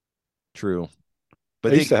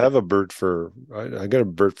 But I used to have a bird for, I got a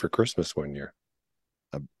bird for Christmas one year.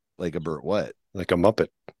 Like a bird what? Like a Muppet.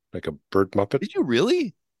 Like a bird Muppet. Did you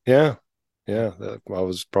really? Yeah. I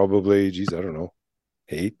was probably, I don't know,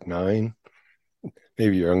 8, 9,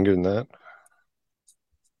 maybe younger than that.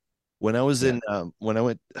 When I was when I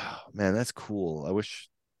went, oh, man, that's cool. I wish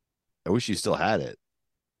you still had it.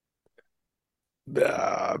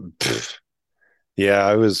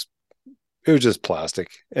 Yeah, it was just plastic.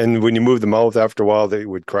 And when you move the mouth after a while, they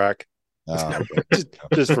would crack.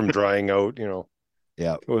 Just from drying out,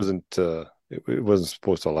 Yeah. It wasn't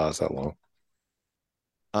supposed to last that long.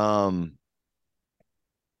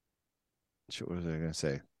 What was I gonna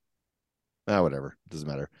say? Whatever. Doesn't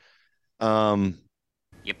matter.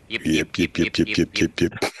 Yep.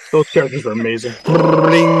 Those characters are amazing.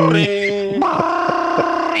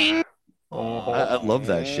 I love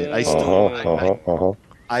that shit. I still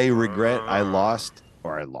I regret I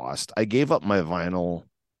gave up my vinyl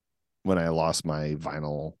when I lost my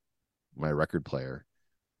record player.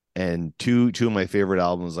 And two of my favorite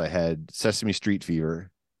albums I had, Sesame Street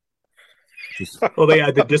Fever. They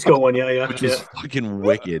had the disco one, yeah. Which was fucking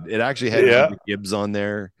wicked. It actually had Gibbs on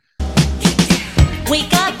there. We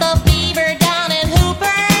got the fever down in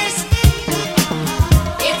Hoopers.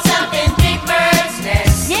 It's up in Big Bird's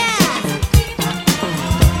nest. Yeah.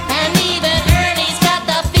 And even Ernie's got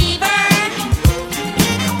the fever,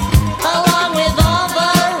 along with all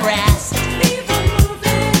the rest.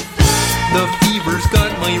 The fever's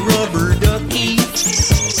got my rubber ducky.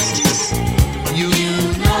 You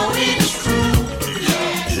know it's true.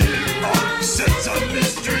 Sense of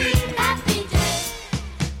mystery.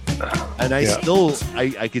 And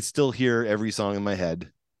I could still hear every song in my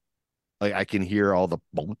head. Like I can hear all the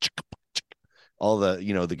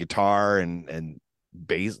the guitar and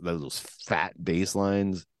bass, those fat bass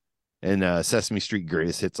lines, and Sesame Street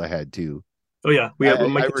greatest hits I had too. Oh yeah, we have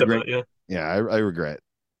I regret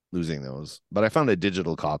losing those, but I found a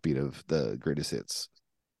digital copy of the greatest hits,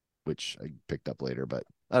 which I picked up later. But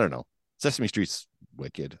I don't know. Sesame Street's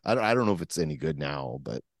wicked. I don't know if it's any good now,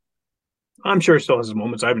 but I'm sure it still has its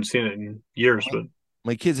moments. I haven't seen it in years, but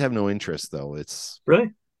my kids have no interest though. It's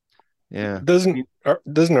really, yeah. Doesn't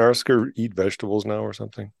Oscar eat vegetables now or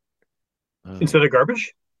something instead of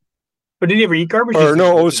garbage? Or did he ever eat garbage? Or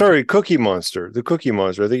no? Oh, sorry, Cookie Monster. The Cookie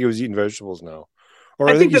Monster. I think he was eating vegetables now, or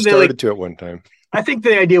I think he started to at one time. I think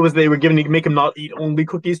the idea was they were make him not eat only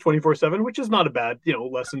cookies 24/7, which is not a bad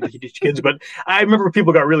lesson to teach kids. But I remember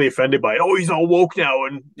people got really offended by it. Oh, he's all woke now,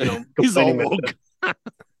 and he's all woke.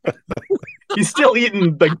 He's still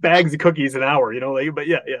eating like bags of cookies an hour, but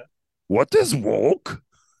yeah. What is woke?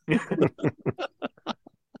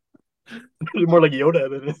 More like Yoda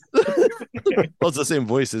than Well, it's the same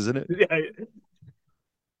voice, isn't it? Yeah.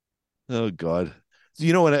 Oh God.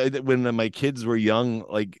 So, when my kids were young,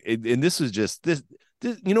 and this was just this,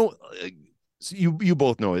 so you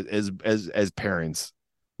both know it as parents.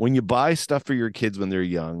 When you buy stuff for your kids when they're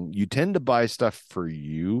young, you tend to buy stuff for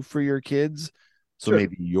your kids. So sure.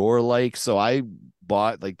 Maybe you're so I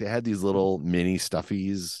bought they had these little mini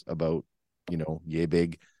stuffies about, yay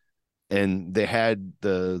big, and they had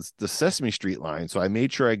the Sesame Street line. So I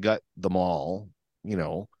made sure I got them all,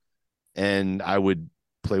 and I would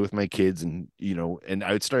play with my kids and, and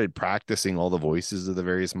I started practicing all the voices of the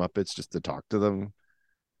various Muppets just to talk to them.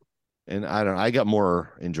 And I got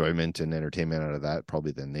more enjoyment and entertainment out of that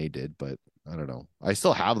probably than they did, but I don't know. I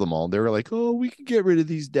still have them all. They were like, "Oh, we can get rid of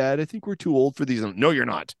these, Dad. I think we're too old for these." No, you're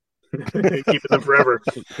not. Keeping them forever.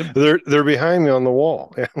 They're behind me on the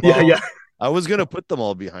wall. Yeah. I was gonna put them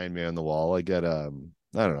all behind me on the wall. I got I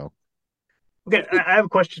don't know. Okay, I have a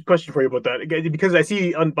question for you about that. Again, because I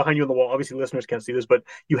see behind you on the wall. Obviously, listeners can't see this, but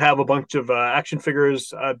you have a bunch of action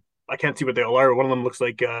figures. I can't see what they all are. One of them looks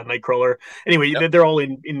like Nightcrawler. Anyway, Yep. they're all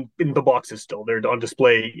in the boxes still. They're on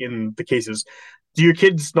display in the cases. Do your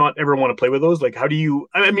kids not ever want to play with those? Like, how do you?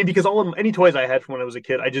 I mean, because all of any toys I had from when I was a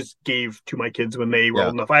kid, I just gave to my kids when they were Yeah.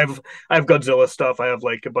 old enough. I have Godzilla stuff. I have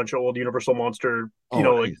like a bunch of old Universal monster, like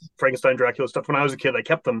Nice. Frankenstein, Dracula stuff. When I was a kid, I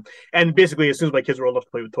kept them. And basically, as soon as my kids were old enough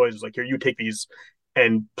to play with toys, it's like, here, you take these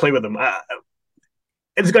and play with them.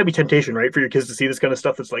 It's got to be temptation, right, for your kids to see this kind of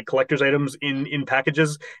stuff that's like collector's items in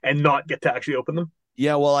packages and not get to actually open them.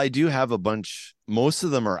 Yeah, well, I do have a bunch. Most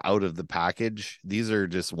of them are out of the package. These are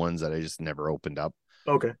just ones that I just never opened up.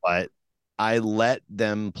 Okay. But I let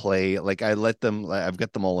them play. Like I've got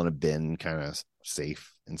them all in a bin, kind of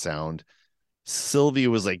safe and sound. Sylvia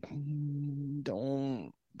was like,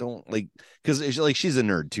 don't like, because like she's a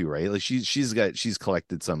nerd too, right? Like she's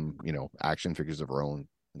collected some, action figures of her own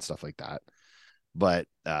and stuff like that. But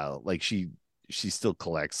like she still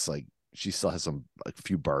collects, like she still has a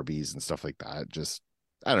few Barbies and stuff like that. Just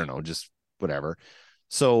I don't know, just whatever.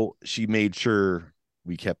 So she made sure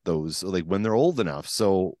we kept those like when they're old enough.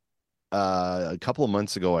 So a couple of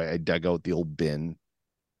months ago, I dug out the old bin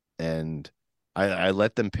and I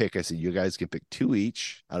let them pick. I said, you guys can pick 2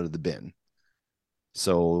 each out of the bin.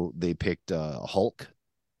 So they picked Hulk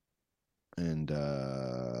and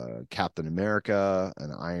Captain America,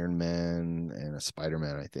 an Iron Man, and a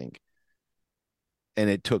Spider-Man, I think. And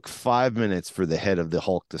it took 5 minutes for the head of the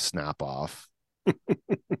Hulk to snap off.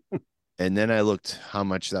 And then I looked how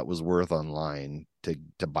much that was worth online to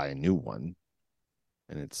buy a new one.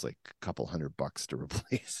 And it's like a couple $100 to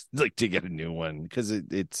replace, like to get a new one, because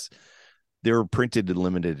they were printed in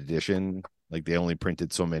limited edition. Like they only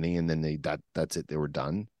printed so many, and then that's it. They were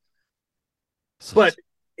done. So, but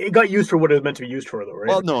it got used for what it was meant to be used for, though, right?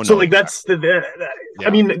 Well, no. So like that's I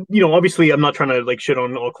mean, obviously, I'm not trying to like shit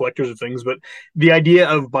on all collectors of things, but the idea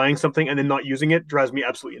of buying something and then not using it drives me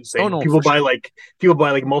absolutely insane. Oh, no, people buy like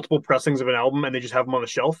multiple pressings of an album and they just have them on the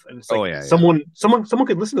shelf, and it's like someone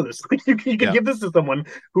could listen to this. Like you could give this to someone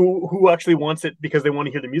who actually wants it because they want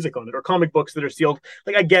to hear the music on it, or comic books that are sealed.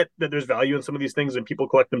 Like I get that there's value in some of these things and people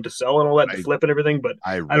collect them to sell and all that, to flip and everything, but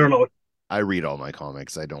I don't know. I read all my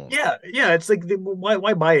comics. I don't. Yeah. It's like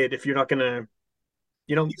why buy it if you're not gonna,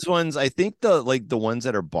 These ones, I think the ones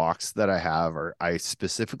that are boxed that I have I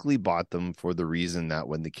specifically bought them for the reason that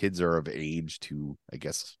when the kids are of age to, I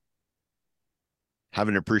guess, have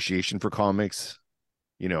an appreciation for comics,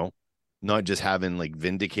 not just having like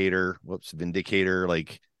Vindicator,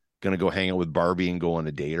 like gonna go hang out with Barbie and go on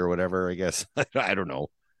a date or whatever. I guess I don't know,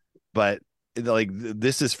 but like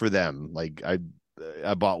this is for them. Like I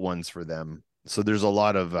bought ones for them. So there's a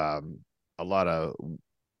lot of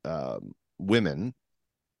women,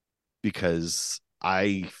 because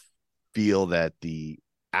I feel that the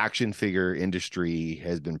action figure industry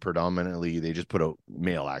has been predominantly, they just put out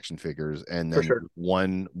male action figures and then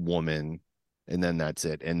one woman, and then that's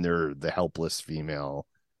it. And they're the helpless female.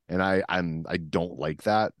 And I don't like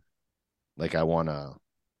that. Like I want to,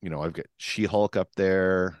 I've got She-Hulk up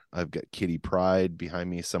there. I've got Kitty Pryde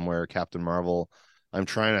behind me somewhere, Captain Marvel. I'm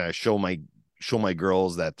trying to show my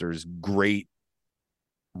girls that there's great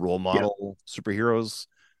role model superheroes,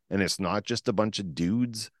 and it's not just a bunch of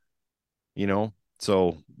dudes,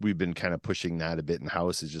 So we've been kind of pushing that a bit in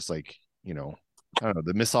house. Is just like, I don't know,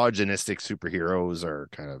 the misogynistic superheroes are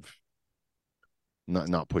kind of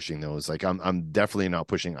not pushing those. Like I'm definitely not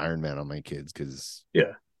pushing Iron Man on my kids because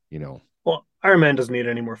Well, Iron Man doesn't need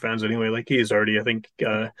any more fans anyway. Like he's already, I think,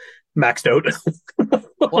 maxed out.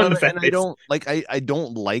 Well, and I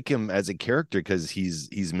don't like him as a character because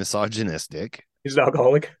he's misogynistic. He's an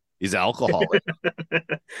alcoholic. He's alcoholic.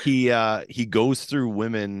 He goes through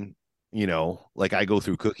women, like I go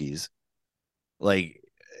through cookies. Like,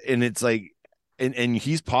 and it's like, and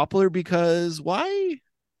he's popular because why?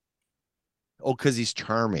 Oh, because he's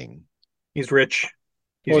charming. He's rich.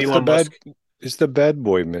 He's Elon Musk. It's the bad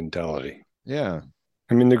boy mentality. Yeah.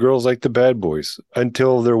 I mean, the girls like the bad boys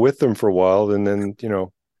until they're with them for a while, and then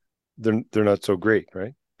they're not so great,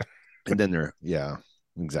 right? And then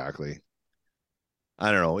exactly.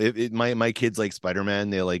 I don't know. My kids like Spider-Man.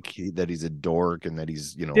 They like that he's a dork and that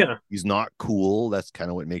he's he's not cool. That's kind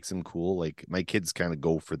of what makes him cool. Like my kids kind of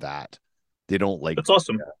go for that. They don't like that's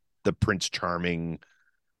awesome. The Prince Charming.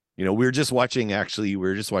 We were just watching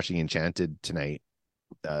Enchanted tonight.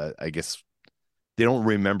 I guess they don't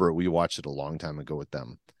remember it. We watched it a long time ago with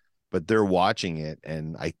them, but they're watching it,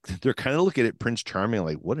 and they're kind of looking at Prince Charming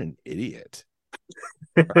like, what an idiot.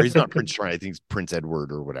 Or he's not Prince Charming, I think it's Prince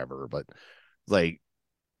Edward or whatever, but like,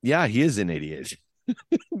 yeah, he is an idiot.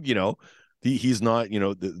 You know, he's not,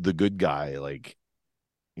 the good guy. Like,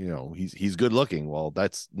 he's good looking. Well,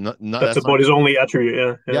 that's that's about his only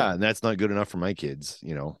attribute. Yeah, and that's not good enough for my kids.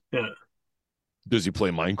 Yeah. Does he play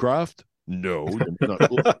Minecraft? No, not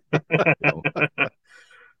cool.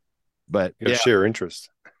 But share interest.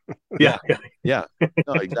 Yeah. No,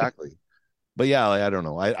 exactly. But yeah, I don't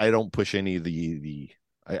know. I don't push any of the.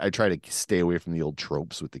 I try to stay away from the old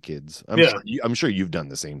tropes with the kids. I'm sure you've done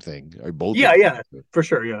the same thing. Both. Yeah, for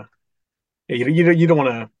sure. Yeah. You don't want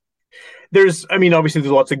to. Obviously,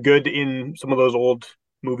 there's lots of good in some of those old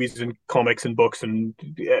movies and comics and books,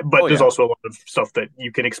 but there's also a lot of stuff that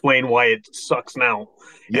you can explain why it sucks now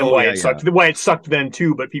and why it sucked then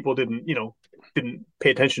too. But people didn't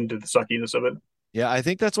pay attention to the suckiness of it. Yeah, I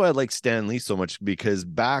think that's why I like Stan Lee so much, because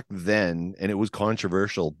back then, and it was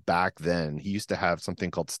controversial back then, he used to have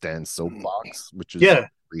something called Stan's Soapbox, which is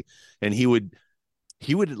free, and he would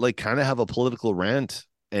like kind of have a political rant,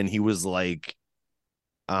 and he was like,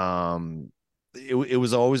 it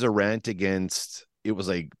was always a rant against, it was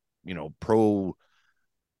like, pro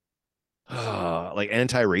like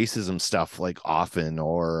anti-racism stuff, like often,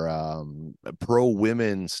 or pro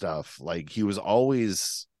women stuff. Like he was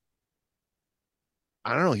always,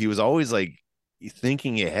 I don't know, he was always like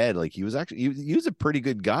thinking ahead. Like he was actually, he was a pretty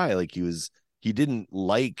good guy. Like he didn't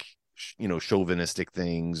like, chauvinistic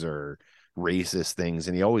things or racist things.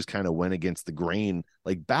 And he always kind of went against the grain.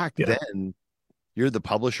 Like back then, you're the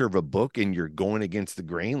publisher of a book and you're going against the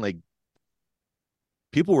grain. Like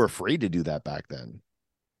people were afraid to do that back then,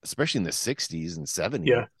 especially in the 60s and 70s.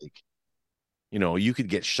 Yeah. Like, you could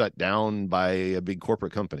get shut down by a big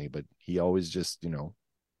corporate company, but he always just,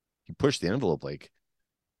 he pushed the envelope. Like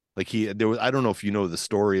there was, I don't know if you know the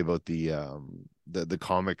story about the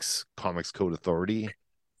comics code authority.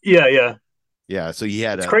 Yeah. So he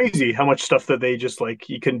had, it's crazy how much stuff that they just like,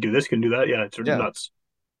 you couldn't do this, couldn't do that. Yeah. It's nuts.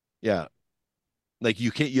 Yeah. Like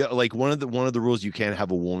you can't, like one of the rules, you can't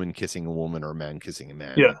have a woman kissing a woman or a man kissing a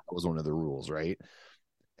man. Yeah. That was one of the rules. Right.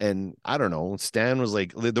 And I don't know, Stan was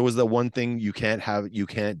like, there was the one thing you can't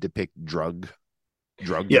depict drug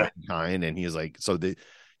kind. And he's like,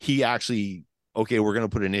 he actually, okay, we're going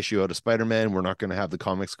to put an issue out of Spider-Man. We're not going to have the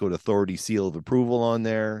Comics Code Authority seal of approval on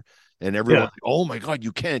there. And everyone's like, oh my God,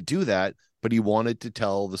 you can't do that. But he wanted to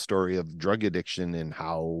tell the story of drug addiction and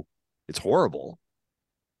how it's horrible.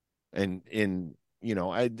 And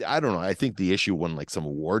I don't know. I think the issue won like some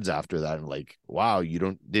awards after that. And like, wow,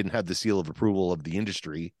 you didn't have the seal of approval of the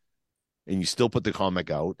industry and you still put the comic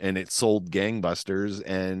out and it sold gangbusters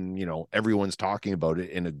and, everyone's talking about it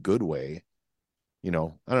in a good way. I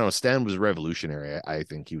don't know. Stan was revolutionary. I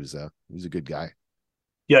think he was a good guy.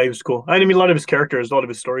 Yeah, he was cool. I mean, a lot of his characters, a lot of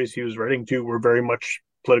his stories he was writing too were very much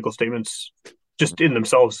political statements just in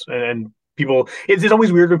themselves. And people, it's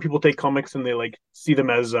always weird when people take comics and they like see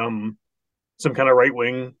them as some kind of right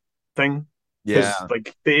wing thing. Yeah,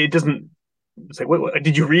 like it doesn't. It's like, what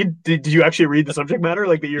did you read? Did you actually read the subject matter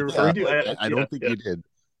like that you're referring to? I don't think you did.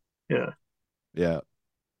 Yeah.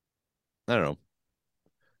 I don't know.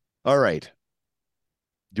 All right.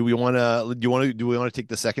 Do we want to take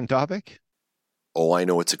the second topic? Oh, I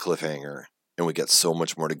know it's a cliffhanger, and we got so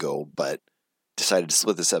much more to go, but decided to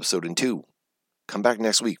split this episode in two. Come back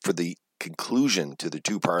next week for the conclusion to the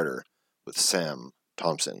two-parter with Sam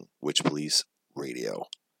Thompson, Witch Police Radio.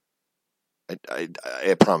 I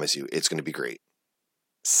promise you, it's going to be great.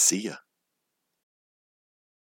 See ya.